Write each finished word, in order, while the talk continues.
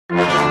You're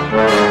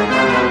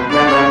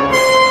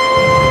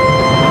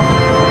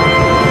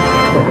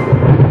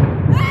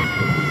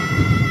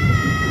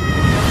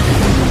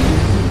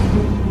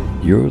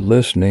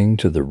listening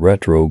to the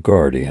Retro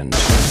Guardians.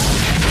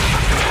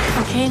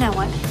 Okay, now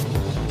what?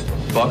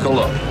 Buckle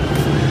up.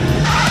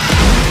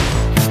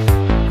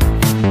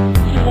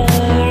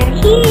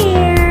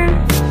 Here.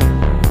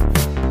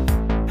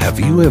 Have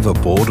you ever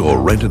bought or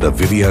rented a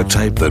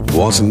videotape that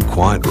wasn't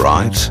quite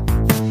right?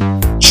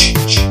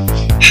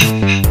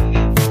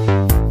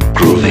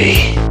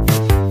 Groovy.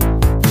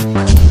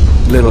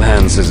 Little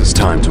Hand says it's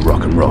time to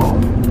rock and roll.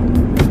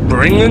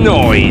 Bring the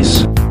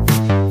noise.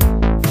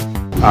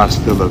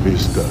 Hasta la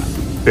vista,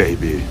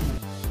 baby.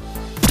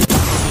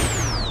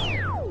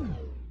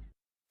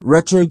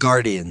 Retro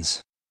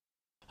Guardians.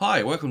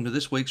 Hi, welcome to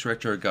this week's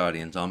Retro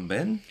Guardians. I'm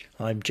Ben.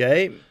 I'm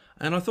Jay.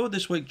 And I thought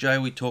this week, Jay,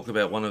 we'd talk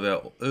about one of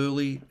our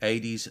early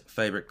 80s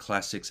favourite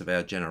classics of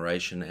our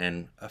generation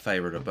and a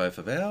favourite of both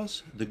of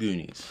ours, the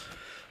Goonies.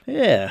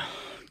 Yeah,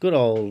 good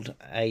old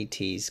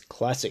 80s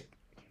classic.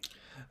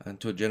 And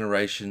to a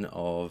generation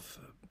of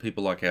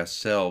people like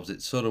ourselves,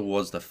 it sort of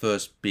was the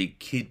first big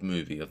kid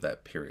movie of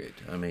that period.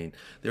 I mean,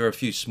 there were a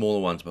few smaller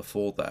ones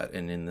before that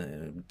and in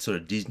the sort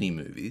of Disney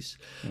movies,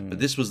 but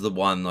this was the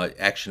one, like,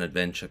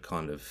 action-adventure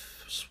kind of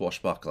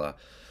swashbuckler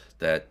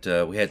that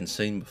we hadn't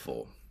seen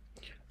before.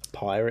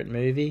 Pirate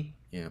movie.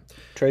 Yeah.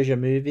 Treasure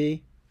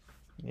movie.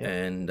 Yep.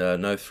 And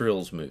No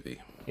Thrills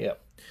movie.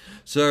 Yep.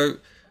 So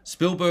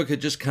Spielberg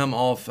had just come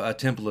off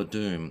Temple of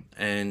Doom,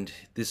 and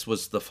this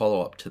was the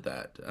follow-up to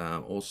that.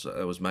 Also,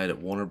 it was made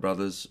at Warner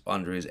Brothers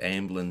under his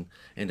Amblin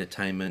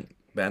Entertainment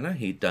banner.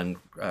 He'd done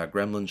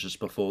Gremlins just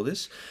before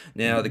this.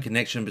 Now, the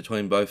connection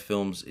between both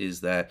films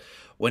is that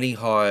when he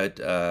hired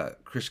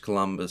Chris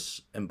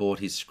Columbus and bought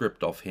his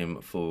script off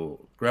him for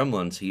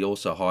Gremlins, he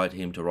also hired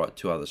him to write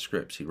two other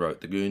scripts. He wrote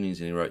The Goonies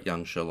and he wrote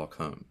Young Sherlock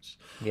Holmes.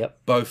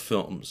 Yep. Both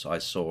films I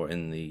saw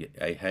in the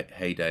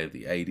heyday of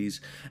the 80s,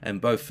 and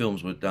both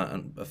films were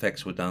done.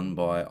 Effects were done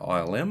by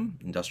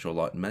ILM, Industrial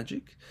Light and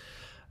Magic.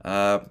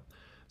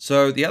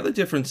 So the other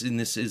difference in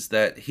this is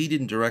that he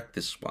didn't direct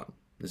this one.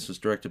 This was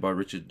directed by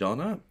Richard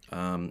Donner.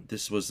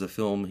 This was the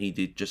film he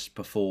did just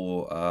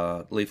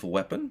before Lethal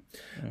Weapon.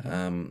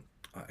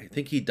 I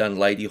think he'd done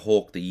Lady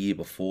Hawk the year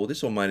before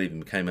this, or might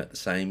even came out the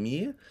same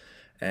year.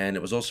 And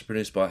it was also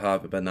produced by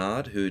Harvey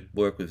Bernard, who'd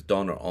worked with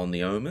Donner on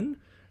The Omen,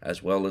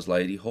 as well as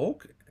Lady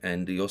Hawk.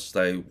 And they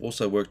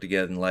also worked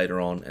together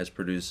later on as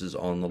producers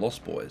on The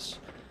Lost Boys.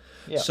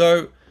 Yep.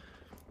 So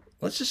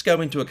let's just go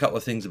into a couple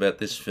of things about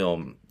this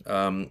film.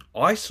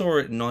 I saw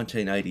it in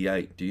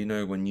 1988. Do you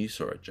know when you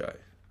saw it, Jay?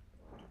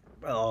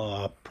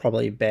 Oh,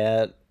 probably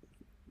about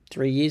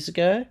 3 years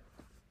ago.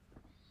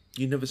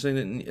 You'd never seen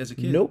it as a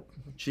kid? Nope.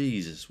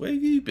 Jesus, where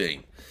have you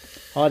been?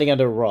 Hiding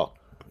under a rock.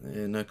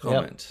 Yeah, no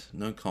comment.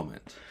 Yep. No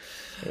comment.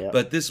 Yep.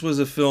 But this was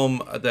a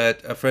film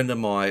that a friend of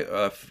my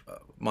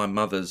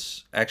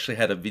mother's actually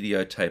had a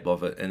videotape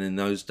of it, and in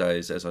those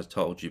days, as I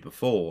told you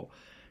before,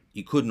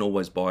 you couldn't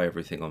always buy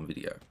everything on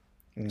video.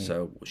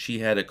 So she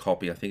had a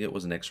copy, I think it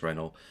was an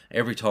ex-rental.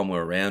 Every time we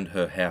were around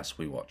her house,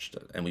 we watched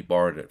it, and we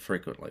borrowed it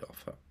frequently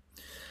off her.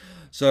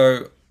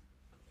 So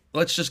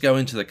let's just go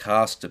into the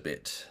cast a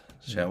bit,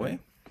 shall we?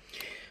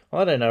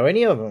 I don't know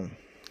any of them.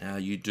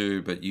 You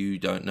do, but you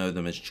don't know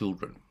them as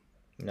children.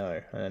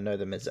 No, I know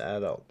them as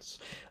adults.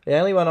 The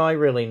only one I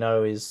really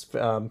know is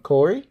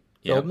Corey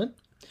Feldman,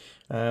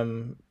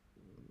 for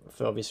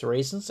obvious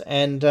reasons.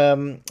 And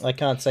I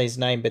can't say his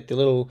name, but the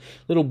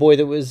little boy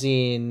that was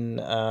in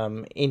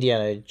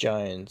Indiana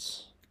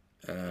Jones.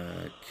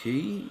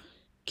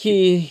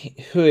 Ki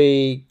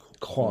Hui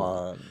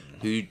Kwan.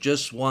 Who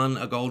just won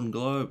a Golden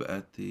Globe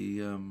at the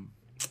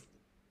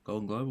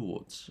Golden Globe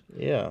Awards.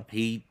 Yeah.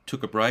 He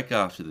took a break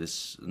after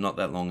this, not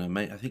that long.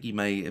 I think he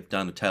may have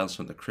done a Tales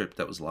from the Crypt.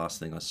 That was the last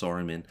thing I saw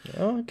him in.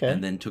 Oh, okay.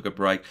 And then took a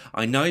break.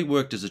 I know he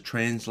worked as a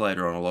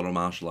translator on a lot of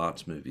martial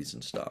arts movies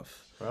and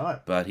stuff. Right.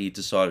 But he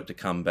decided to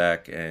come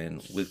back,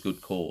 and with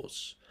good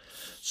cause.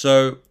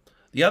 So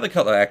the other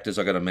couple of actors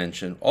I got to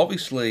mention,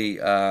 obviously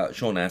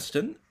Sean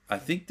Astin. I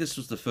think this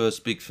was the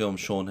first big film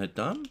Sean had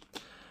done.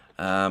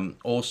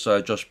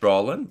 Also Josh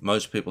Brolin,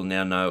 most people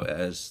now know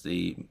as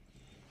the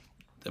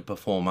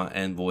performer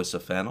and voice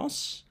of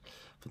Thanos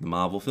for the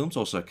Marvel films,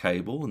 also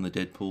Cable in the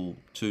Deadpool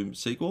 2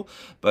 sequel.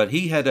 But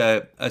he had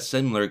a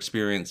similar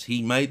experience.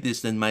 He made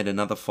this, then made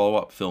another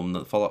follow-up film.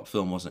 The follow-up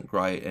film wasn't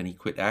great, and he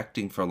quit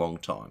acting for a long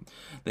time.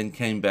 Then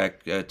came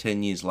back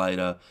 10 years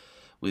later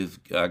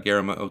with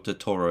Guillermo del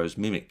Toro's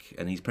Mimic,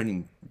 and he's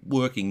been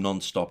working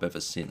non-stop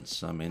ever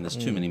since. I mean, there's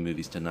too many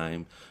movies to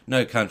name.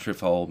 No Country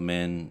for Old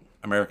Men,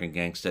 American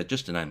Gangster,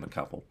 just to name a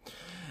couple.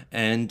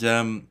 And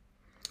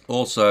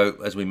also,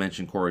 as we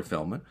mentioned, Corey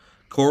Feldman.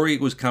 Corey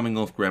was coming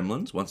off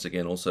Gremlins, once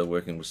again also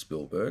working with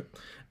Spielberg.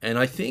 And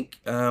I think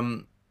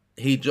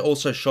he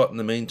also shot, in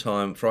the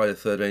meantime, Friday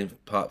the 13th,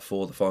 Part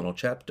 4, The Final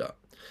Chapter.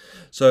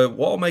 So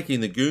while making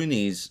The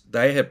Goonies,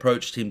 they had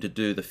approached him to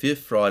do the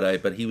fifth Friday,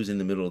 but he was in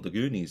the middle of The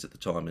Goonies at the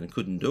time and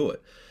couldn't do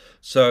it.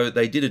 So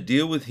they did a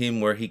deal with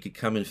him where he could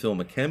come and film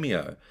a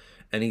cameo.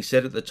 And he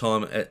said at the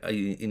time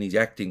in his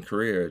acting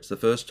career, it's the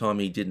first time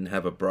he didn't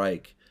have a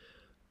break.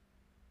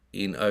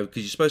 Because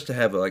you're supposed to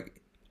have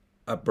like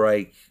a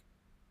break.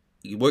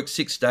 You work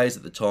 6 days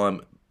at the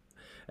time,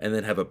 and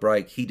then have a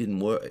break. He didn't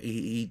work.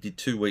 He did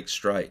 2 weeks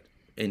straight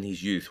in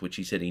his youth, which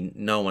he said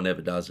no one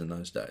ever does in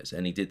those days,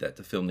 and he did that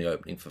to film the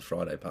opening for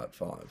Friday Part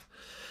 5,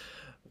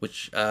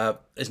 which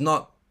is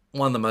not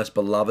one of the most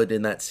beloved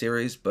in that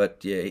series, but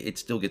yeah, it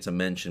still gets a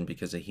mention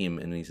because of him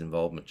and his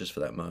involvement just for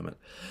that moment.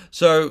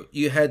 So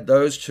you had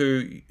those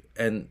two,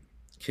 and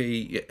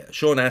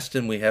Sean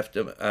Astin we have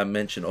to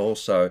mention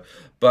also,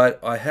 but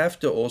I have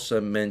to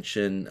also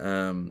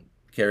mention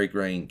Kerry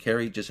Green.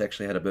 Kerry just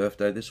actually had a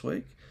birthday this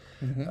week.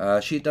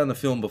 She had done a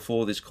film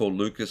before this called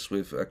Lucas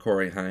with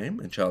Corey Haim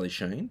and Charlie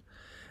Sheen,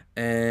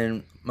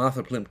 and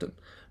Martha Plimpton.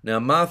 Now,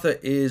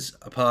 Martha is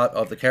a part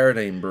of the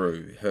Carradine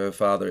Brew. Her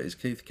father is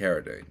Keith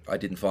Carradine. I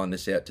didn't find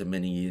this out till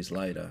many years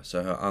later.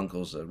 So her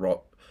uncles are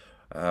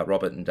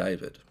Robert and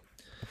David.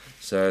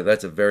 So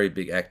that's a very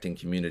big acting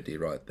community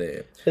right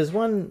there. There's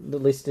one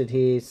listed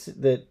here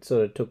that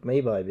sort of took me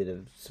by a bit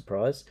of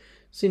surprise.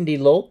 Cyndi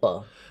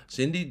Lauper.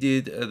 Cyndi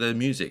did the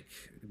music.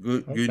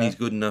 Goonies,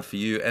 Good Enough for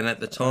You. And at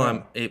the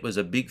time, it was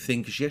a big thing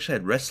because she actually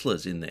had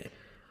wrestlers in there.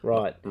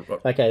 Right.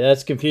 Okay,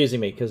 that's confusing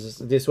me because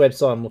this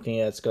website I'm looking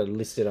at, it's got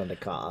listed under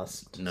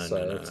cast. No,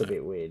 it's a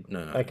bit weird.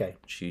 No. Okay.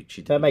 She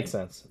did that makes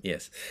sense.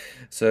 Yes.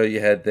 So you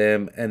had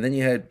them, and then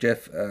you had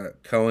Jeff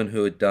Cohen,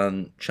 who had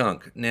done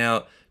Chunk.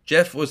 Now,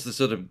 Jeff was the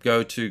sort of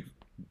go-to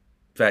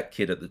fat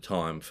kid at the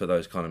time for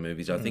those kind of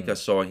movies. I think I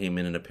saw him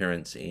in an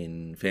appearance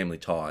in Family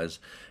Ties,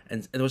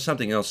 and there was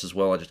something else as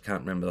well. I just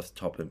can't remember off the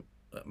top of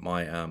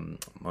my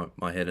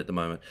head at the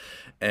moment.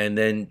 And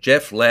then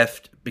Jeff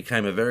left,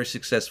 became a very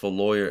successful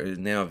lawyer, is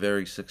now a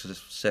very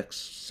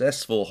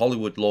successful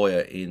Hollywood lawyer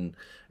in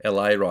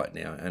LA right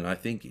now, and I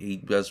think he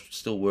does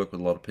still work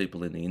with a lot of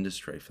people in the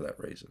industry for that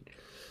reason.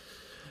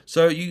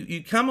 So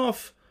you come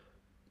off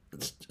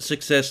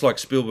success like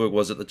Spielberg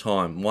was at the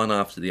time, one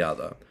after the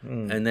other,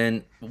 and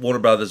then Warner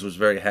Brothers was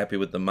very happy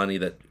with the money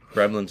that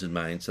Gremlins had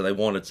made, so they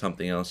wanted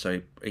something else,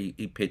 so he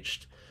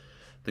pitched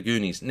the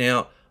Goonies.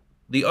 Now,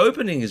 the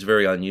opening is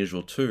very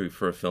unusual too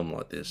for a film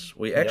like this.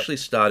 We actually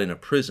start in a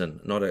prison,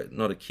 not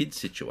a kid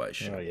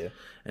situation. Oh yeah.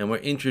 And we're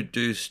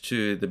introduced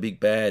to the big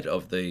bad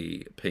of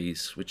the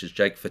piece, which is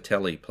Jake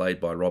Fratelli, played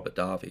by Robert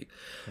Darby.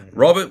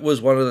 Robert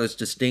was one of those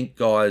distinct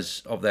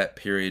guys of that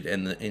period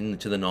and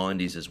into the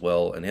 90s as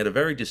well, and had a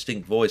very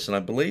distinct voice. And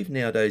I believe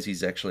nowadays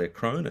he's actually a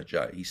crooner,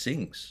 Jay. He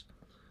sings.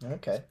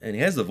 Okay. And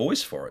he has the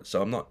voice for it,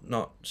 so I'm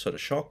not sort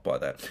of shocked by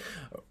that.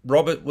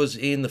 Robert was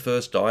in the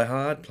first Die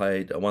Hard,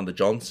 played one of the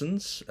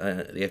Johnsons,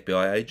 the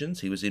FBI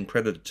agents. He was in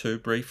Predator 2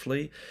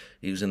 briefly.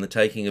 He was in The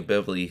Taking of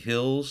Beverly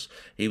Hills.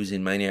 He was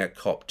in Maniac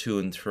Cop 2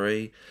 and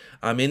 3.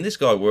 I mean, this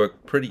guy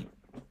worked pretty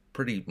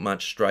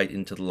much straight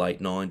into the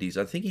late 90s.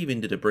 I think he even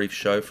did a brief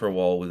show for a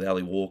while with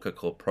Ali Walker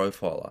called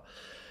Profiler.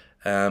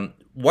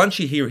 Once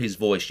you hear his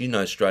voice, you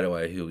know straight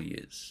away who he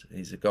is.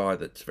 He's a guy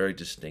that's very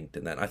distinct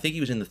in that. I think he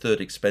was in the third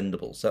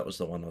Expendables. That was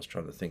the one I was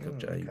trying to think of,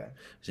 Jay. Okay.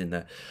 He's in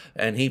that.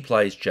 And he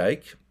plays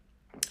Jake.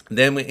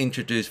 Then we're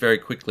introduced very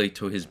quickly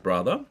to his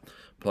brother,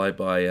 played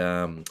by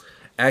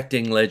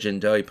acting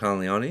legend Joey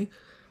Pantoliano.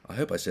 I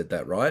hope I said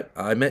that right.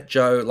 I met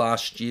Joe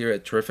last year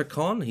at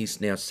Terrificon. He's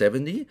now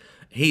 70.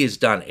 He has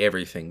done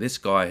everything. This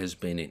guy has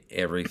been in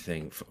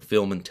everything,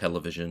 film and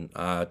television,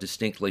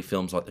 distinctly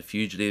films like The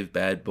Fugitive,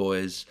 Bad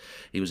Boys.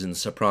 He was in The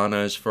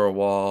Sopranos for a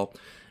while.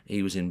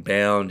 He was in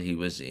Bound. He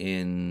was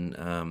in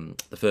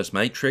The First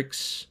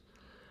Matrix,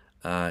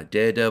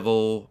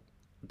 Daredevil.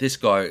 This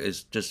guy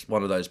is just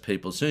one of those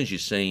people. As soon as you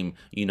see him,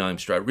 you know him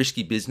straight.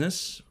 Risky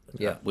Business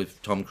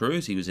with Tom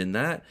Cruise. He was in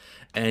that.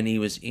 And he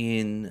was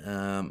in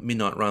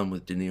Midnight Run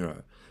with De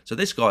Niro. So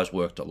this guy's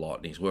worked a lot,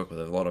 and he's worked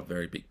with a lot of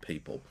very big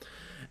people.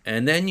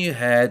 And then you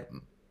had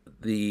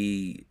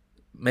the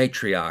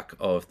matriarch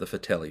of the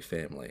Fratelli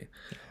family.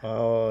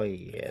 Oh,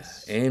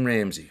 yes. Anne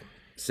Ramsey.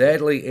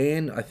 Sadly,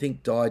 Anne, I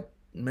think, died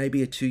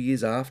maybe 2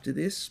 years after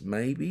this,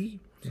 maybe.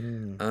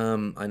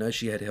 I know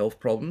she had health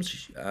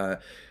problems.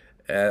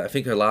 I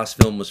think her last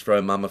film was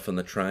Throw Mama from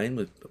the Train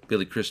with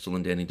Billy Crystal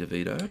and Danny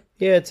DeVito.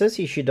 Yeah, it says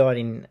here she died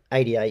in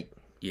 88.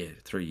 Yeah,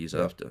 3 years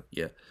after,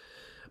 yeah.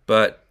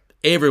 But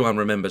everyone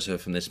remembers her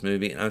from this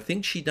movie, and I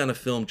think she'd done a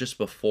film just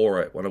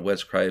before it, one of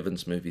Wes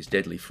Craven's movies,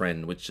 Deadly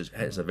Friend, which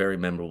has a very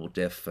memorable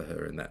death for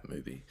her in that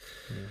movie.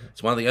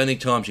 It's one of the only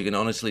times you can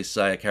honestly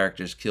say a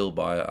character is killed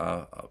by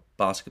a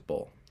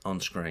basketball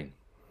on screen.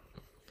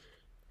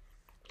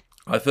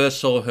 I first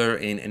saw her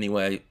in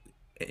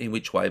In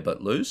Which Way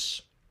But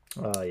Loose.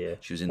 Oh, yeah.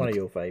 She was in one of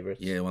your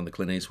favourites. Yeah, one of the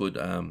Clint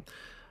Eastwood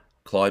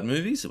Clyde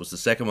movies. It was the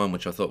second one,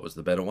 which I thought was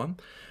the better one.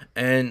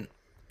 And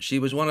she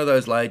was one of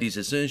those ladies,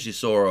 as soon as you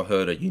saw her or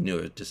heard her, you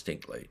knew her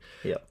distinctly.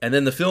 Yeah. And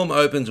then the film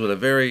opens with a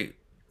very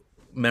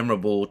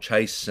memorable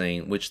chase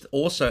scene, which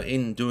also,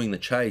 in doing the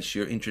chase,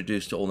 you're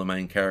introduced to all the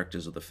main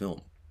characters of the film.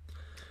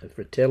 The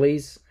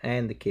Fratellis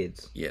and the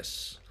kids.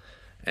 Yes.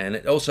 And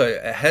it also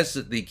has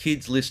the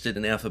kids listed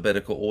in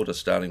alphabetical order,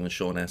 starting with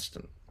Sean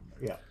Astin.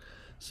 Yeah.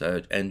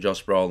 So, and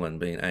Josh Brolin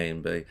being A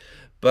and B.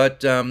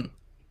 But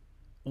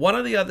one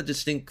of the other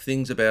distinct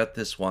things about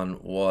this one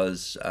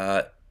was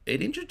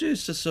it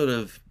introduced a sort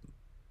of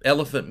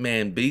Elephant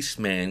Man, Beast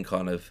Man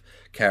kind of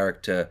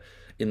character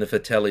in the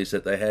Fratellis,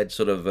 that they had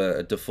sort of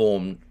a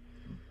deformed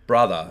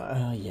brother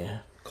Oh, yeah.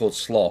 called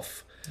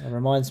Sloth. It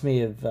reminds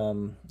me of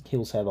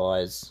Hills Have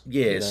Eyes.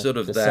 Yeah, sort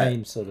of the that.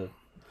 same sort of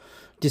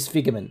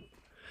disfigurement.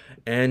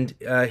 And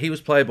he was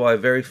played by a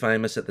very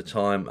famous at the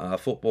time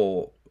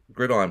football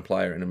gridiron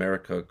player in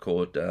America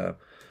called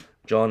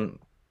John.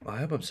 I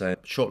hope I'm saying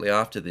shortly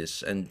after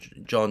this. And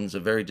John's a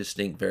very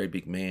distinct, very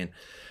big man.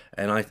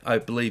 And I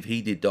believe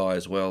he did die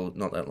as well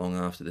not that long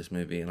after this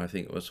movie. And I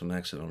think it was from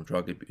accidental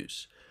drug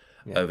abuse.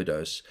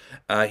 Overdose.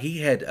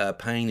 He had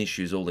pain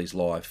issues all his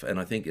life, and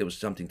I think it was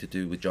something to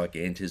do with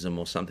gigantism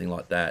or something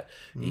like that.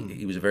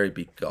 He was a very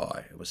big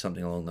guy. It was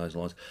something along those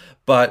lines.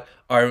 But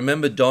I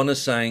remember Donna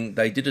saying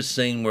they did a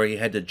scene where he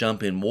had to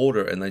jump in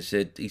water, and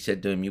he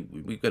said to him,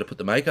 "We've got to put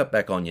the makeup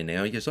back on you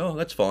now." He goes, "Oh,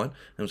 that's fine."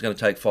 And it was going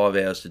to take 5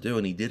 hours to do,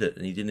 and he did it,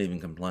 and he didn't even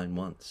complain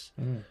once.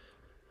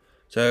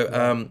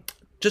 So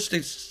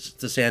just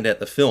to sound out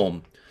the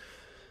film.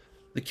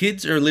 The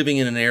kids are living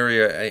in an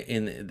area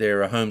in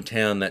their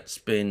hometown that's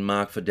been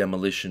marked for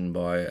demolition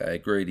by a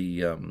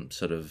greedy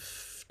sort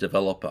of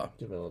developer.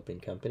 Developing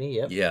company,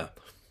 yep. Yeah,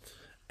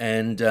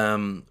 and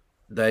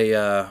they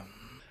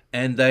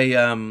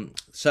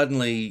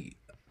suddenly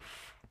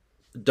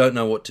don't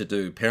know what to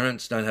do.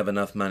 Parents don't have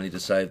enough money to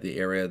save the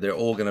area. They're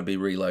all going to be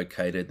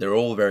relocated. They're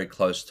all very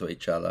close to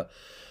each other.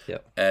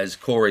 Yep. As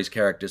Corey's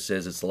character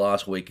says, it's the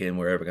last weekend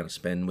we're ever going to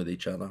spend with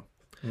each other.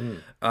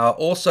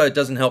 Also, it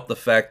doesn't help the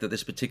fact that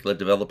this particular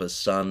developer's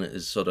son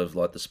is sort of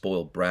like the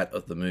spoiled brat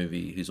of the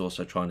movie, who's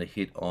also trying to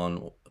hit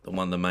on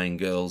one of the main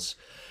girls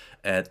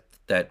at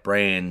that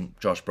brand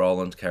Josh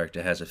Brolin's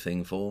character has a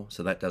thing for.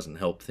 So that doesn't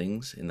help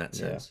things in that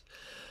sense.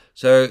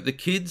 So the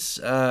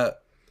kids,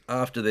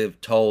 after they've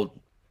told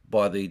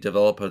by the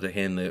developer to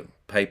hand the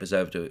papers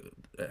over to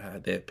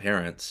their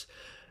parents,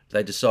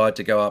 they decide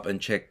to go up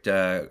and check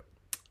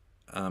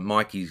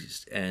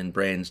Mikey's and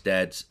Brand's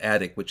dad's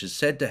attic, which is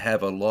said to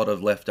have a lot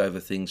of leftover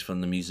things from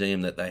the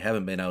museum that they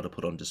haven't been able to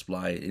put on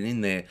display. And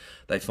in there,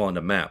 they find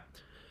a map.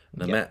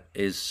 The map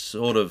is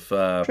sort of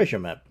Treasure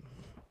map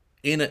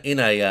in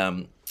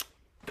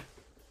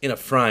a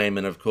frame,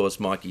 and of course,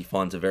 Mikey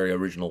finds a very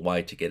original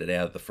way to get it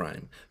out of the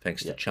frame,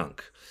 thanks to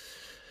Chunk.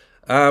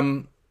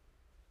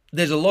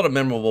 There's a lot of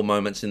memorable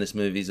moments in this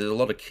movie. There's a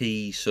lot of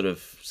key sort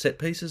of set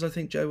pieces, I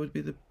think, Joe, would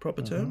be the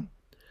proper term.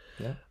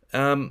 Yeah.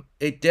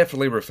 It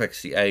definitely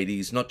reflects the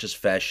 80s, not just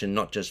fashion,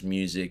 not just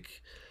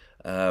music.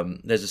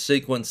 There's a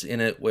sequence in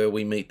it where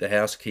we meet the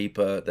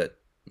housekeeper, that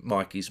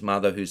Mikey's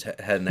mother, who's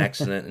had an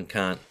accident and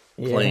can't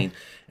clean,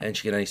 and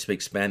she can only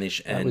speak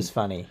Spanish. That and was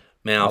funny.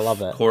 Mouth, I love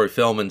that. Corey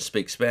Feldman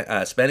speaks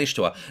Spanish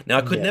to her. Now,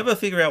 I could never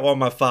figure out why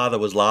my father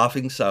was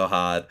laughing so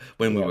hard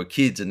when we were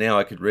kids, and now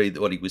I could read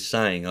what he was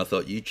saying. I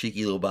thought, you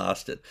cheeky little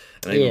bastard.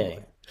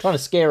 And trying to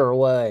scare her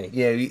away.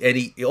 Yeah, and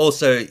he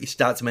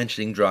starts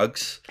mentioning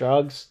drugs.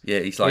 Drugs? Yeah,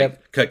 he's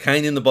like,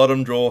 cocaine in the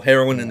bottom drawer,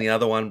 heroin in the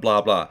other one, blah,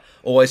 blah.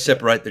 Always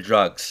separate the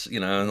drugs,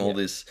 and all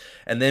this.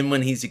 And then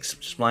when he's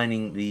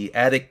explaining the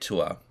attic to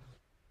her,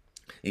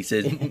 he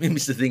says,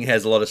 Mr. Thing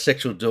has a lot of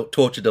sexual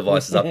torture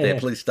devices up there.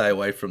 Please stay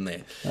away from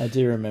there. I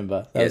do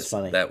remember. That was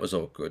funny. That was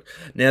all good.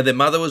 Now, their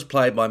mother was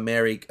played by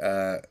Mary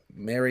Ellen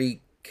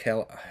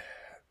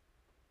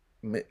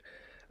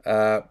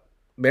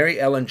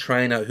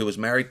Trainor, who was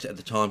married at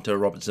the time to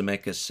Robert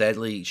Zemeckis.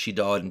 Sadly, she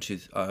died in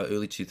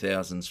early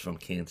 2000s from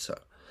cancer.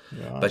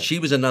 Right. But she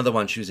was another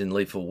one. She was in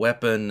Lethal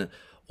Weapon.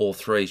 All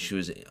four. She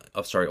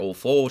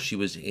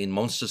was in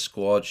Monster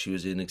Squad. She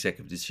was in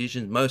Executive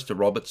Decisions, most of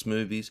Robert's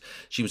movies.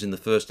 She was in the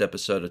first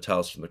episode of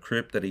Tales from the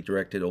Crypt that he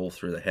directed, all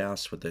through the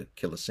house with the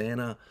Killer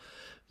Santa.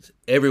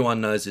 Everyone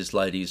knows this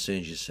lady as soon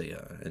as you see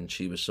her, and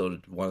she was sort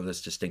of one of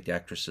those distinct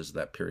actresses of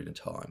that period of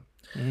time.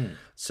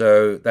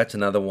 So that's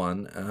another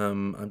one.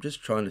 I'm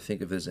just trying to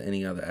think if there's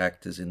any other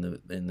actors in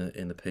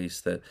the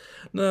piece that.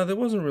 No, there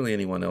wasn't really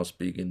anyone else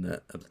big in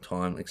that at the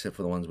time, except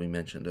for the ones we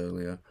mentioned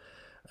earlier.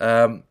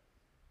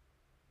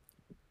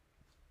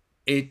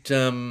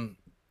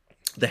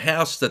 The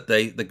house that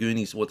the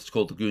Goonies, what's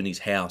called the Goonies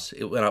house,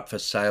 it went up for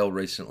sale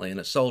recently, and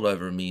it sold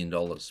over $1 million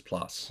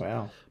plus.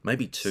 Wow,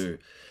 maybe two.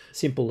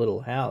 Simple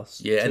little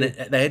house. Yeah, too.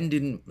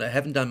 And they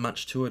haven't done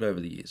much to it over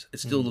the years. It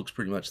still looks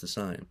pretty much the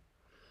same.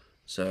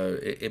 So,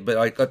 but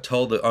I got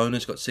told the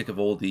owners got sick of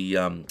all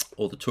the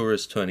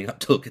tourists turning up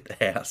to look at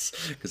the house,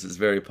 because it's a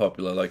very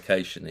popular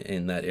location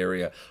in that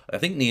area. I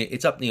think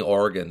it's up near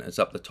Oregon. It's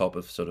up the top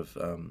of sort of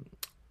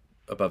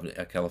above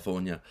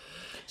California.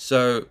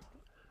 So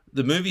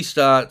the movie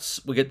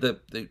starts. We get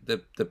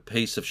the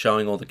piece of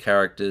showing all the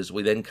characters.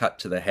 We then cut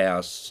to the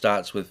house.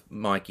 Starts with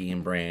Mikey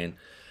and Bran.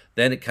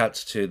 Then it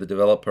cuts to the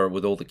developer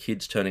with all the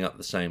kids turning up at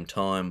the same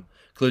time,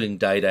 including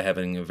Data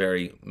having a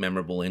very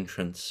memorable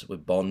entrance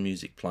with Bond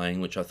music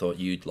playing, which I thought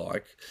you'd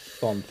like.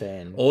 Bond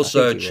fan.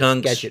 Also,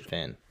 Chunk's Gadget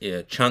fan.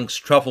 Yeah, Chunk's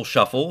Truffle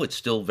Shuffle. It's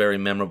still very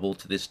memorable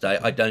to this day.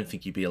 I don't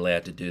think you'd be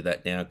allowed to do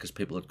that now because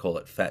people would call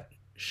it fat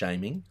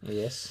shaming.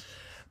 Yes.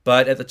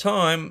 But at the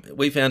time,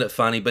 we found it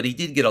funny, but he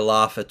did get a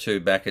laugh or two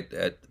back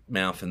at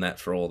Mouth and that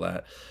for all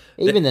that.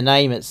 Even the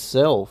name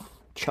itself,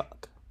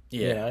 Chuck.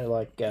 Yeah. You know,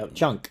 like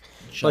Chunk.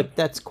 Like,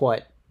 that's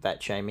quite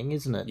fat shaming,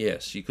 isn't it?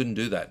 Yes, you couldn't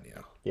do that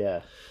now.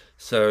 Yeah.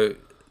 So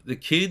the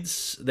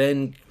kids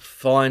then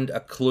find a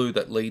clue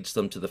that leads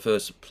them to the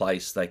first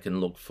place they can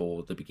look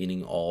for the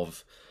beginning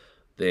of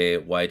their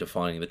way to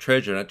finding the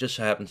treasure. And it just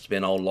happens to be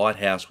an old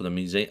lighthouse with a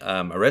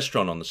museum, a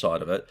restaurant on the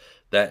side of it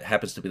that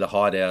happens to be the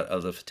hideout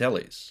of the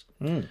Fratellis.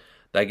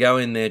 They go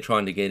in there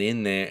trying to get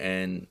in there,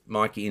 and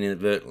Mikey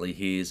inadvertently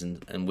hears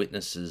and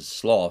witnesses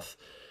Sloth.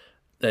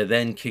 They're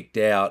then kicked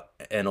out,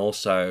 and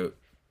also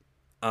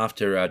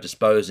after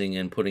disposing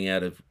and putting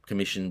out of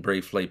commission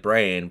briefly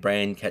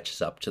Brand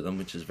catches up to them,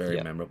 which is very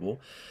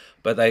memorable.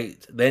 But they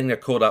then are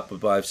caught up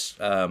with both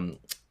the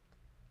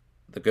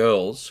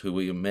girls who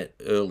we met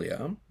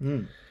earlier,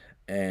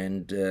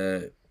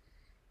 and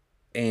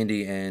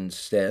Andy and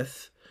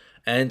Steph.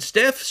 And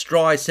Steph's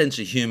dry sense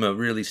of humour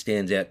really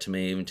stands out to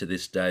me even to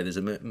this day. There's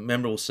a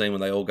memorable scene when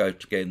they all go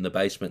to get in the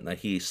basement and they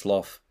hear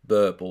Sloth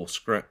burp or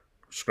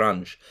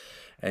scrunge.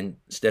 And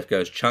Steph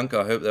goes, "Chunk,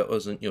 I hope that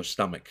wasn't your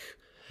stomach."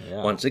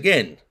 Yeah. Once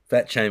again,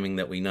 fat shaming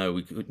that we know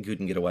we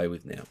couldn't get away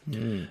with now.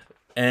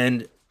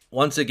 And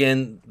once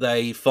again,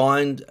 they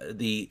find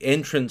the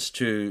entrance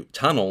to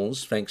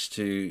tunnels thanks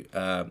to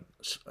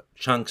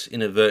Chunks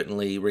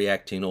inadvertently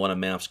reacting to one of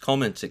Mouth's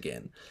comments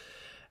again.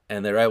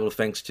 And they're able,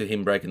 thanks to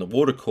him breaking the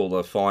water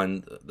cooler,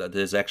 find that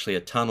there's actually a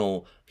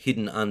tunnel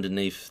hidden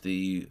underneath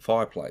the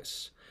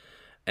fireplace.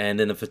 And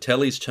then the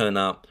Fratellis turn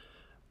up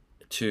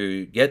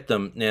to get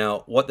them.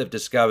 Now, what they've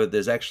discovered,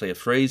 there's actually a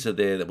freezer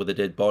there with a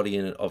dead body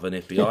in it of an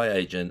FBI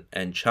agent,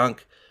 and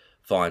Chunk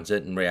finds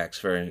it and reacts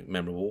very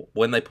memorable.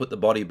 When they put the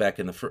body back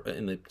in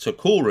the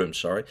cool room,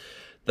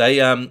 they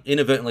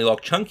inadvertently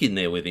lock Chunk in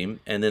there with him,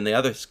 and then the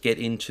others get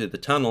into the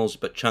tunnels,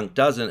 but Chunk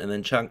doesn't, and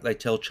then they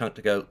tell Chunk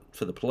to go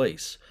for the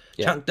police.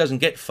 Yeah. Chunk doesn't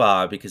get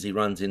far because he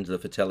runs into the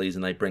Fratellis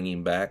and they bring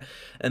him back.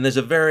 And there's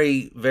a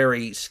very,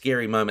 very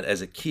scary moment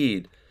as a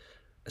kid,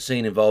 a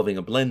scene involving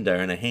a blender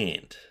and a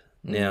hand.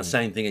 Now,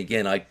 same thing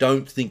again. I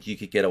don't think you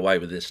could get away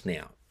with this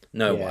now.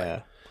 No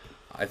way.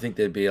 I think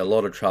there'd be a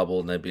lot of trouble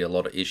and there'd be a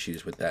lot of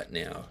issues with that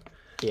now.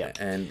 Yeah.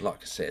 And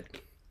like I said...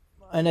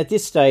 And at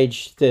this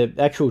stage, the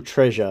actual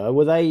treasure,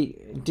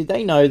 did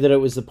they know that it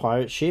was the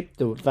pirate ship,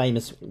 the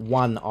famous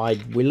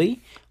one-eyed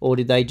Willie, or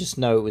did they just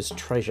know it was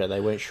treasure? They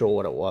weren't sure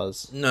what it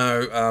was.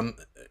 No,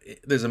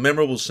 there's a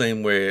memorable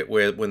scene where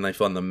when they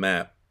find the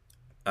map,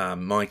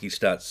 Mikey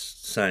starts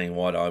saying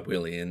White-Eyed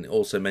Willie and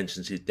also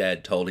mentions his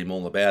dad told him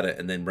all about it,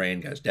 and then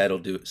Rand goes, "Dad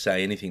will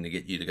say anything to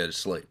get you to go to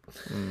sleep."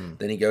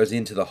 Then he goes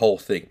into the whole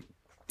thing.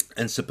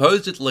 And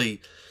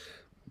supposedly...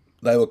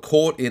 they were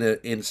caught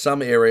in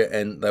some area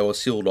and they were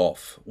sealed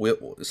off.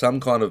 Some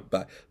kind of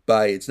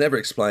bay. It's never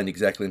explained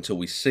exactly until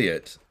we see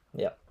it.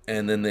 Yeah.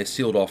 And then they're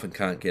sealed off and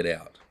can't get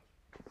out.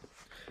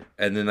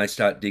 And then they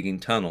start digging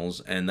tunnels,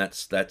 and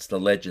that's the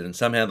legend. And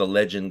somehow the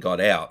legend got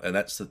out, and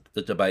that's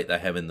the debate they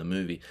have in the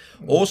movie.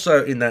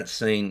 Also in that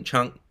scene,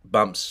 Chunk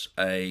bumps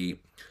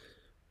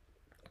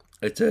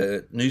it's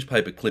a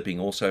newspaper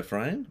clipping also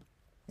framed.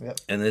 Yep.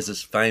 And there's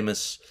this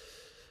famous,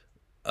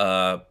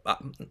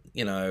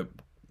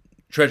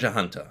 treasure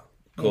hunter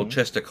called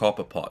Chester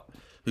Copperpot,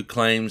 who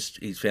claims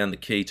he's found the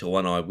key to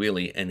One-Eye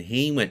Willie, and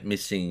he went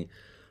missing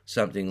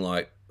something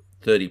like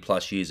 30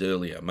 plus years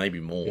earlier, maybe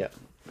more. Yeah.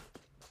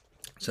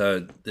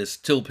 So there's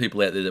still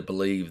people out there that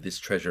believe this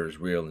treasure is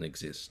real and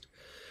exists.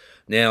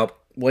 Now,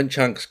 when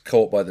Chunk's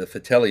caught by the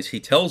Fratellis,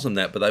 he tells them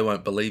that, but they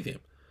won't believe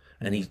him.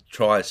 And he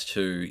tries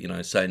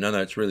to, say,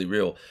 no, it's really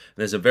real. And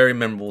there's a very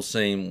memorable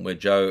scene where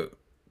Joe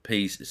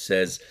P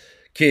says,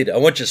 "Kid, I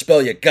want you to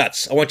spill your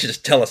guts. I want you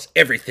to tell us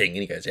everything."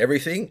 And he goes,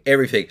 "Everything?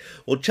 Everything."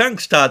 Well,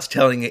 Chunk starts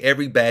telling you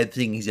every bad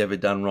thing he's ever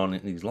done wrong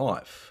in his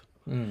life.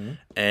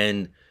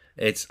 And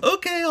it's,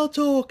 "Okay, I'll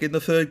talk. In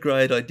the 3rd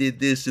grade, I did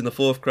this. In the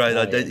 4th grade,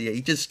 I did..." Yeah.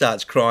 He just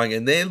starts crying,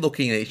 and they're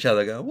looking at each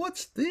other going,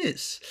 "What's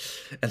this?"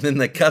 And then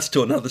they cut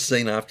to another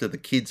scene after the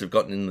kids have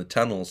gotten in the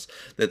tunnels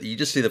that you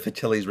just see the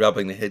Fratellis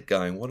rubbing their head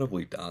going, "What have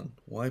we done?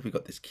 Why have we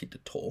got this kid to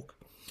talk?"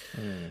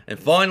 And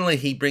finally,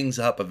 he brings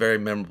up a very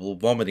memorable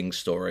vomiting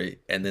story,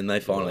 and then they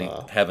finally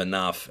have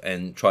enough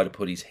and try to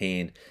put his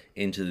hand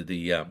into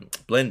the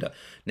blender.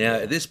 Now,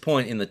 at this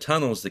point in the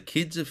tunnels, the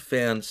kids have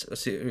found a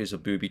series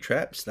of booby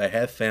traps. They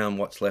have found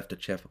what's left of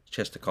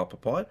Chester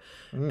Copperpot,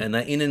 and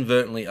they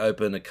inadvertently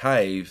open a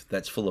cave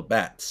that's full of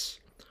bats.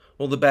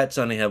 Well, the bats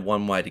only have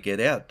one way to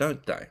get out,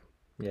 don't they?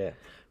 Yeah.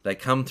 They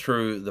come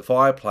through the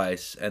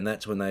fireplace, and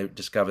that's when they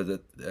discover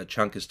that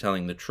Chunk is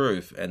telling the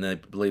truth, and they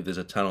believe there's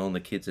a tunnel and the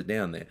kids are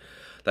down there.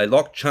 They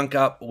lock Chunk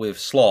up with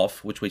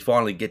Sloth, which we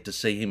finally get to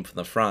see him from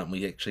the front.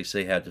 We actually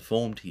see how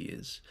deformed he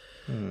is.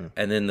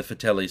 And then the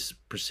Fratellis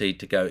proceed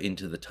to go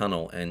into the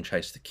tunnel and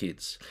chase the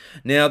kids.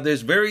 Now,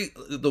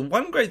 the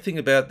one great thing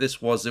about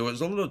this was there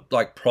was a lot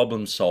of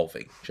problem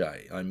solving,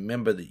 Jay. I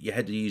remember that you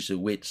had to use your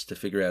wits to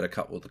figure out a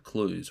couple of the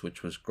clues,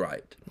 which was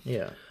great.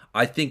 Yeah.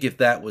 I think if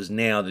that was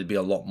now, there'd be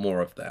a lot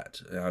more of that.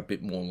 A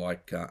bit more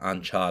like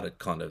Uncharted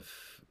kind of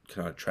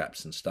kind of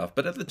traps and stuff.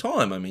 But at the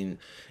time, I mean,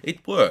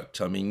 it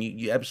worked. I mean,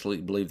 you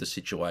absolutely believe the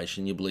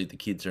situation. You believe the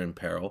kids are in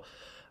peril.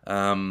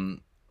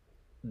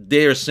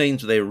 There are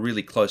scenes where they were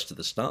really close to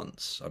the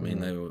stunts. I mean,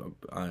 they were.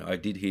 I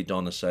did hear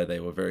Donna say they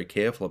were very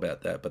careful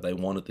about that, but they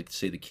wanted to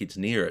see the kids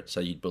near it so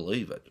you'd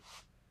believe it.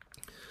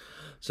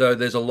 So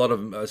there's a lot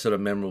of sort of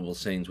memorable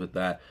scenes with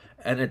that.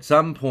 And at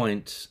some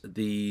point,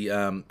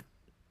 the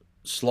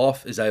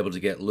Sloth is able to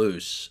get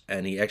loose,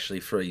 and he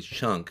actually frees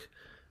Chunk,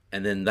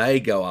 and then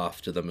they go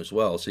after them as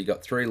well. So you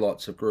got 3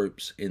 lots of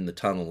groups in the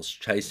tunnels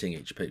chasing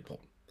each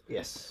people.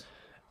 Yes.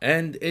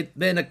 And it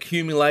then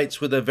accumulates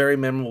with a very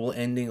memorable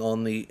ending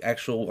on the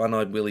actual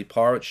One-Eyed Willie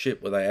pirate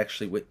ship, where they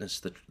actually witness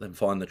them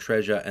find the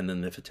treasure, and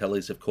then the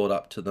Fratellis have caught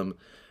up to them,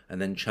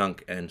 and then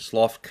Chunk and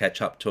Sloth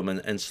catch up to them,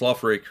 and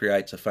Sloth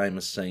recreates a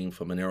famous scene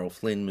from an Errol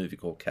Flynn movie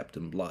called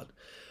Captain Blood,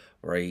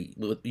 where he,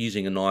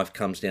 using a knife,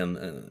 comes down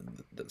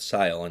the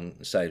sail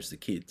and saves the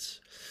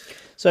kids.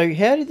 So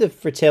how did the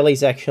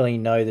Fratellis actually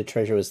know the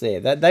treasure was there?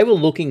 That they were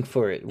looking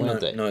for it,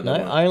 weren't they? No, they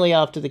weren't. Only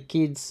after the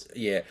kids.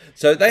 Yeah.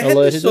 So they had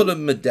alerted this sort them?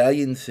 of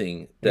medallion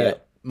thing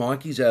that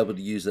Mikey's able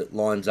to use that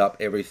lines up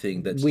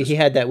everything. He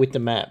had that with the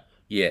map.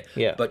 Yeah.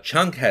 Yeah. But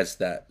Chunk has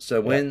that. So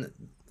when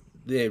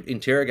they're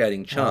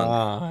interrogating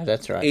Chunk,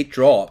 that's right. it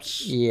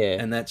drops. Yeah.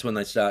 And that's when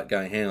they start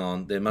going, hang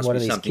on, there must What be are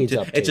these something kids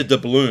to up to? It's a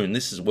doubloon.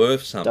 This is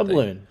worth something.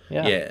 Doubloon.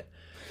 Yeah. Yeah.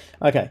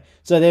 Okay.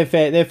 So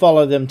they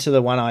follow them to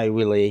the One-Eyed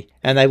Willie,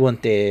 and they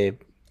want their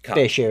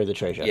share of the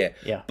treasure. Yeah.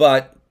 Yeah.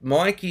 But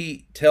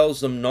Mikey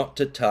tells them not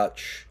to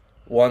touch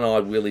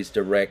One-Eyed Willie's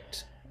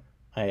direct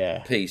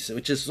piece,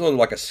 which is sort of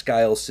like a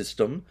scale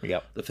system.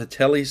 Yep. The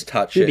Fratellis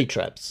touch Booby it.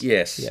 traps.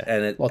 Yes. Yeah.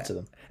 And it Lots of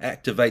them.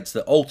 activates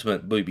the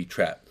ultimate booby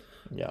trap.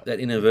 Yeah. That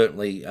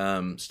inadvertently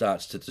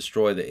starts to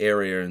destroy the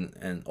area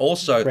and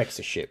also Wrecks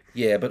the ship.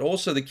 Yeah, but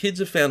also the kids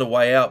have found a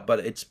way out, but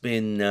it's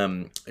been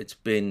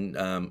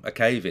a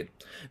cave in.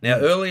 Now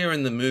earlier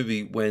in the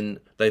movie,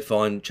 when they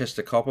find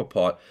Chester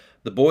Copperpot,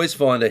 the boys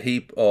find a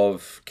heap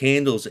of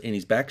candles in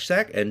his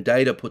backpack, and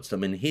Data puts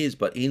them in his,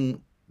 but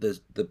in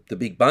the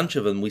big bunch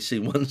of them, we see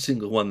one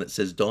single one that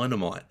says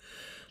dynamite.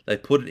 They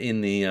put it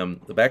in the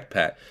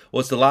backpack.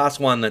 Well, it's the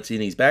last one that's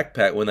in his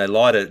backpack. When they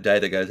light it,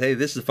 Data goes, "Hey,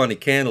 this is a funny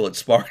candle. It's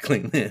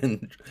sparkling."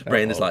 And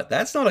Brandon's like,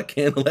 "That's not a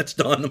candle. That's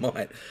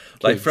dynamite."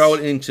 They throw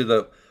it into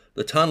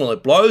the tunnel.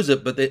 It blows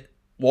it, but it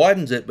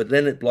widens it, but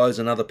then it blows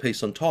another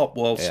piece on top.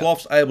 Well,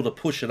 Sloth's able to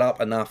push it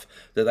up enough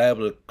that they're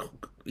able to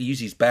use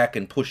his back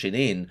and push it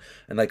in,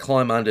 and they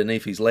climb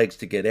underneath his legs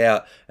to get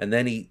out, and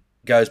then he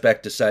goes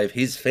back to save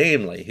his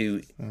family,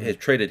 who has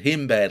treated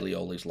him badly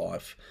all his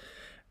life.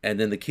 And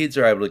then the kids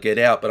are able to get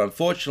out, but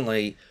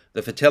unfortunately,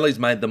 the Fratellis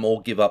made them all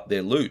give up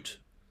their loot.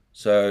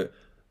 So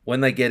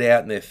when they get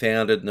out and they're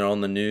founded and they're on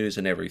the news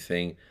and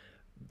everything,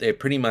 they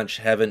pretty much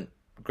haven't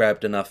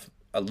grabbed enough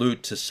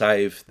loot to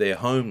save their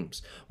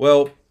homes.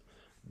 Well,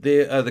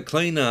 the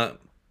cleaner,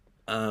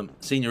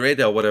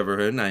 Senorita, or whatever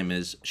her name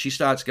is, she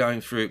starts going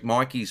through.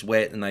 Mikey's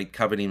wet and they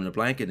covered him in a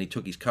blanket and he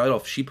took his coat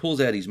off. She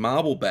pulls out his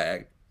marble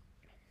bag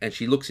and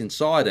she looks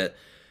inside it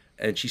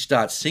and she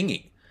starts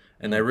singing.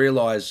 And they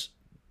realise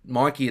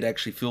Mikey had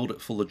actually filled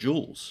it full of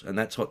jewels, and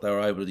that's what they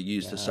were able to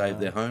use to save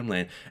their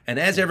homeland. And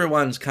as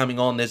everyone's coming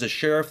on, there's a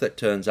sheriff that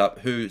turns up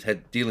who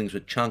had dealings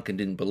with Chunk and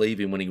didn't believe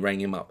him when he rang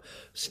him up,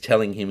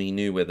 telling him he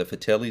knew where the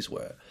Fratellis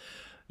were.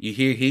 You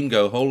hear him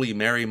go, "Holy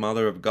Mary,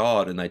 Mother of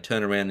God," and they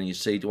turn around and you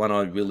see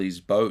One-Eyed Willie's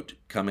boat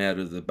come out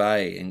of the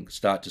bay and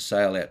start to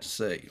sail out to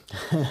sea.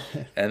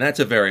 And that's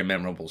a very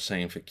memorable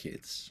scene for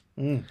kids.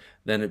 Then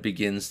it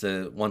begins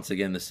once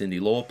again the Cyndi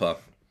Lauper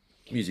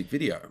music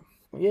video.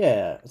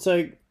 Yeah.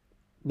 So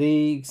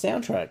the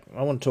soundtrack,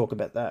 I want to talk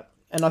about that.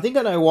 And I think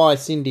I know why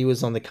Cyndi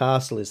was on the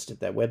cast list at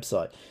that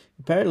website.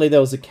 Apparently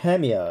there was a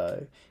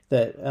cameo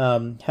that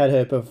had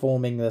her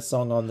performing the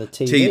song on the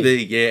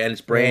TV. Yeah, and it's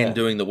Brand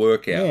doing the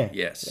workout. Yeah.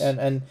 Yes.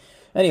 And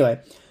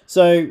anyway,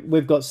 so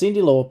we've got Cyndi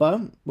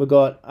Lauper, we've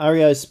got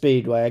REO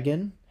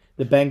Speedwagon,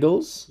 the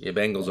Bengals. Yeah,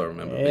 Bengals I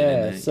remember.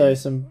 Yeah, so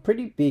some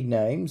pretty big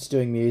names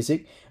doing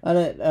music. And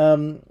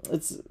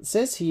it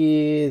says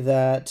here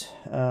that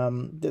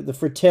the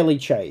Fratelli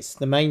chase,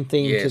 the main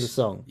theme to the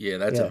song. Yeah,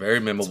 that's a very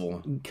memorable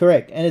one.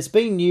 Correct. And it's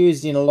been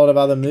used in a lot of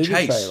other movie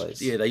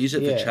trailers. Yeah, they use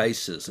it for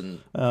chases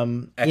and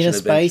action Inner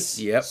Space,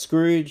 Yep.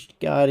 Scrooge,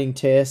 guarding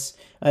Tess.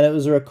 And it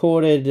was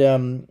recorded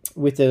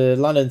with the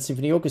London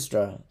Symphony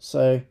Orchestra.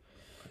 So,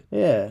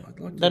 yeah,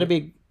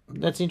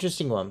 that's an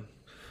interesting one.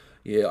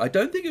 Yeah, I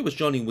don't think it was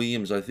Johnny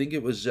Williams. I think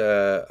it was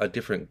a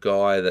different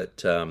guy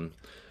that...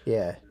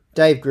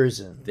 Dave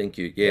Grusin. Thank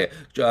you, yeah.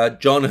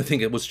 John, I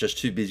think it was just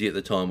too busy at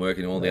the time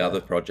working on all the other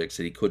projects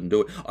that he couldn't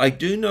do it. I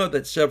do know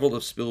that several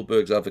of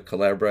Spielberg's other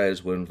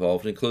collaborators were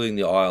involved, including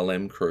the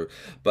ILM crew.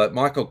 But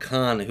Michael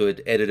Kahn, who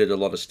had edited a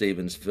lot of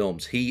Stevens'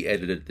 films, he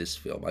edited this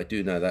film. I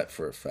do know that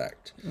for a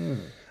fact.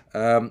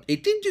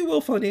 It did do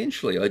well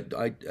financially.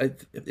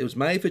 It was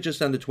made for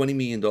just under $20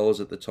 million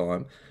at the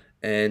time.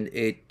 and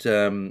it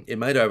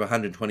made over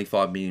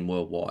 125 million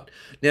worldwide.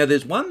 Now,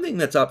 there's one thing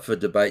that's up for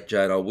debate,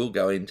 Jade. I will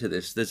go into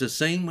this. There's a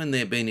scene when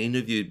they're being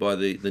interviewed by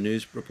the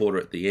news reporter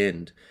at the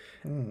end,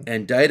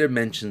 and Data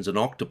mentions an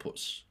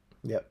octopus.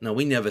 Yep. Now,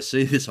 we never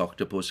see this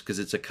octopus because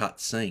it's a cut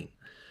scene.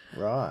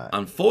 Right.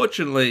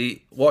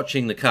 Unfortunately,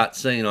 watching the cut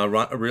scene, I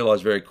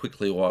realised very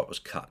quickly why it was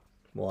cut.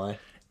 Why?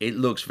 It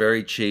looks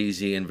very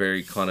cheesy and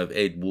very kind of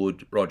Ed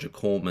Wood, Roger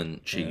Corman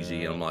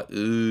cheesy. And I'm like,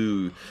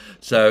 ooh.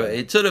 So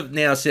it sort of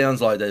now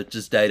sounds like they're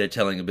just Data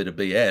telling a bit of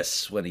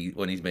BS when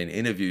he's been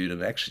interviewed,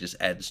 and it actually just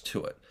adds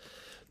to it.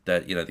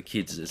 That, the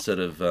kids are sort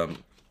of,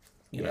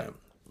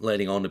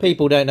 letting on to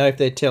People don't know if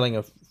they're telling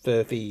a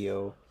furphy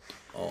or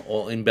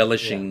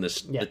embellishing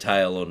the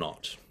tale or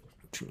not.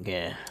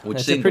 Yeah. Which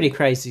It's a pretty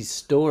crazy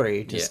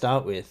story to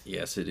start with.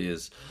 Yes, it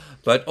is.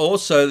 But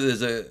also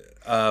there's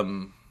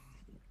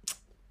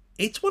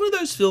it's one of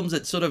those films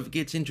that sort of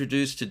gets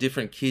introduced to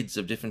different kids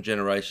of different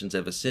generations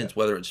ever since,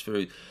 whether it's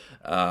through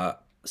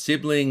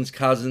siblings,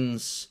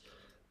 cousins,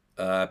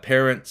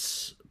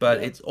 parents,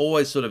 but it's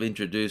always sort of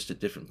introduced at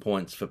different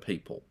points for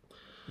people.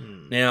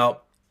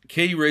 Now,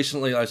 Key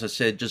recently, as I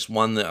said, just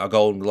won a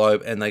Golden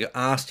Globe, and they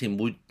asked him,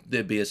 would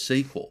there be a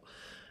sequel?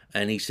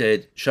 And he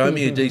said, show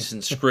me a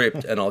decent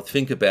script and I'll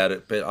think about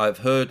it. But I've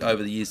heard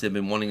over the years they've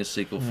been wanting a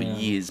sequel for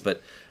years,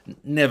 but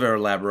never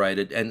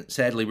elaborated. And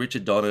sadly,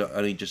 Richard Donner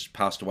only just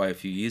passed away a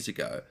few years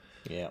ago.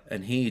 Yeah.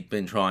 And he'd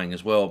been trying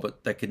as well,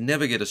 but they could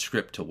never get a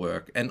script to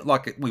work. And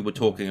like we were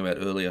talking about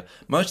earlier,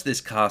 most of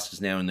this cast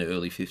is now in their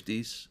early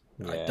 50s.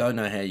 Yeah. I don't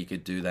know how you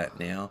could do that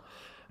now.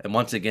 And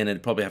once again,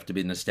 it'd probably have to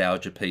be a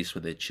nostalgia piece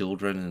with their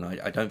children, and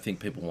I don't think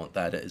people want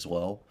that as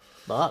well.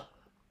 But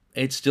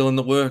it's still in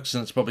the works,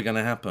 and it's probably going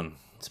to happen.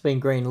 It's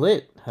been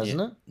green-lit, hasn't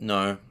it?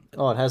 No.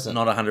 Oh, it hasn't?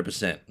 Not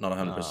 100%. Not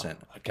 100%. Oh,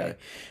 okay.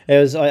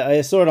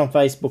 I saw it on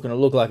Facebook, and it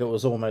looked like it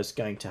was almost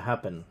going to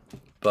happen.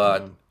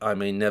 But, I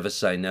mean, never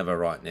say never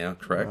right now,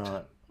 correct?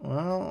 Right.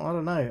 Well, I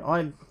don't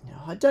know.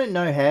 I don't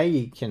know how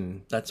you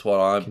can... That's what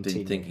I've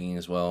been thinking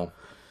as well.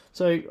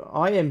 So,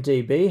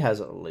 IMDb has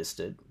it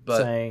listed,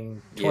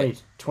 saying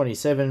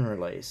 2027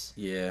 release.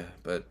 Yeah,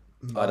 but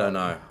I don't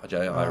know,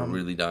 Jay. I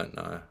really don't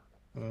know.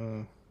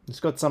 It's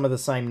got some of the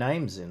same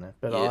names in it,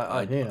 but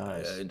who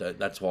knows?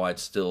 That's why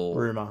it's still...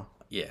 Rumour.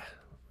 Yeah,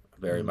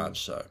 very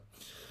much so.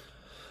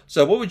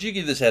 So what would you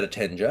give this out of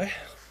 10, Jay?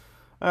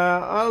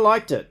 I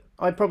liked it.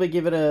 I'd probably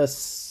give it a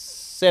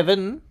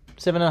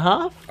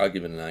 7.5. I'd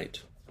give it an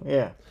 8.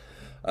 Yeah.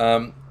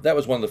 That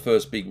was one of the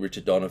first big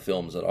Richard Donner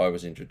films that I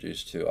was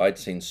introduced to. I'd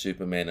seen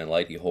Superman and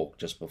Lady Hawk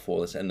just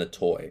before this, and The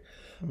Toy.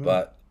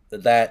 But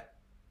at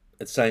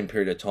the same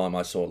period of time,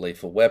 I saw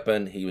Lethal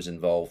Weapon. He was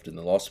involved in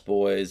The Lost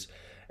Boys.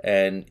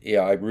 And,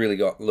 yeah, I really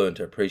learned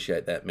to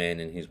appreciate that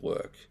man and his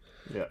work.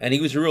 Yeah. And he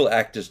was a real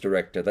actor's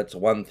director. That's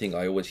one thing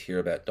I always hear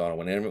about Donner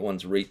when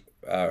everyone's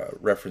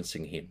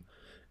referencing him,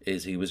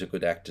 is he was a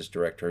good actor's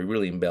director. He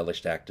really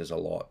embellished actors a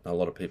lot. A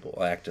lot of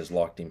actors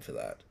liked him for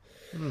that.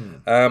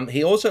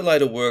 He also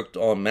later worked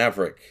on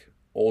Maverick,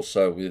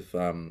 also with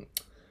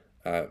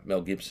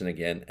Mel Gibson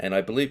again, and I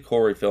believe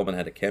Corey Feldman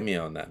had a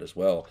cameo in that as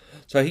well.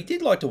 So he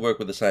did like to work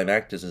with the same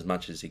actors as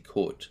much as he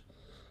could.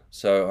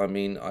 So, I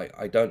mean,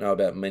 I don't know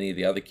about many of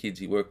the other kids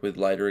he worked with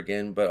later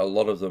again, but a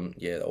lot of them,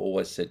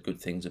 always said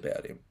good things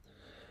about him.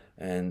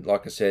 And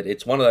like I said,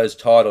 it's one of those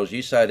titles,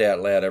 you say it out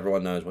loud,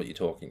 everyone knows what you're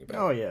talking about.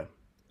 Oh, yeah.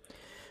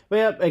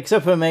 Well,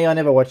 except for me, I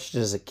never watched it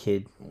as a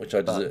kid. Which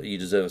you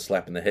deserve a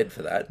slap in the head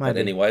for that. Maybe. But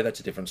anyway, that's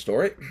a different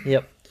story.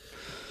 Yep.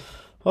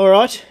 All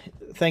right.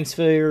 Thanks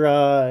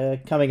for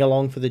coming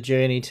along for the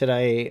journey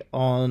today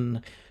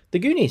on the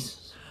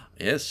Goonies.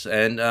 Yes,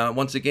 and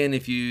once again,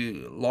 if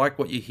you like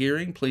what you're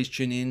hearing, please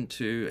tune in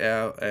to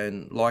our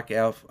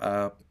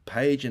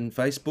page and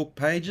Facebook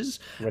pages.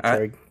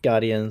 Retro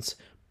Guardians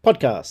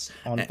podcast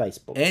on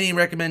Facebook. Any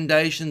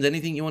recommendations,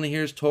 anything you want to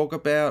hear us talk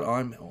about,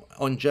 I'm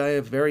on Jay,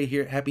 very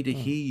happy to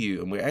hear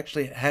you, and we're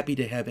actually happy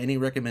to have any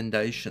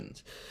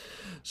recommendations.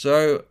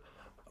 So,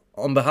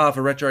 on behalf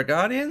of Retro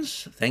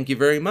Guardians, thank you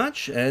very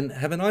much, and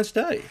have a nice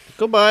day.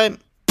 Goodbye.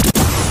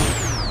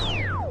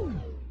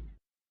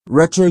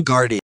 Retro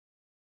Guardians.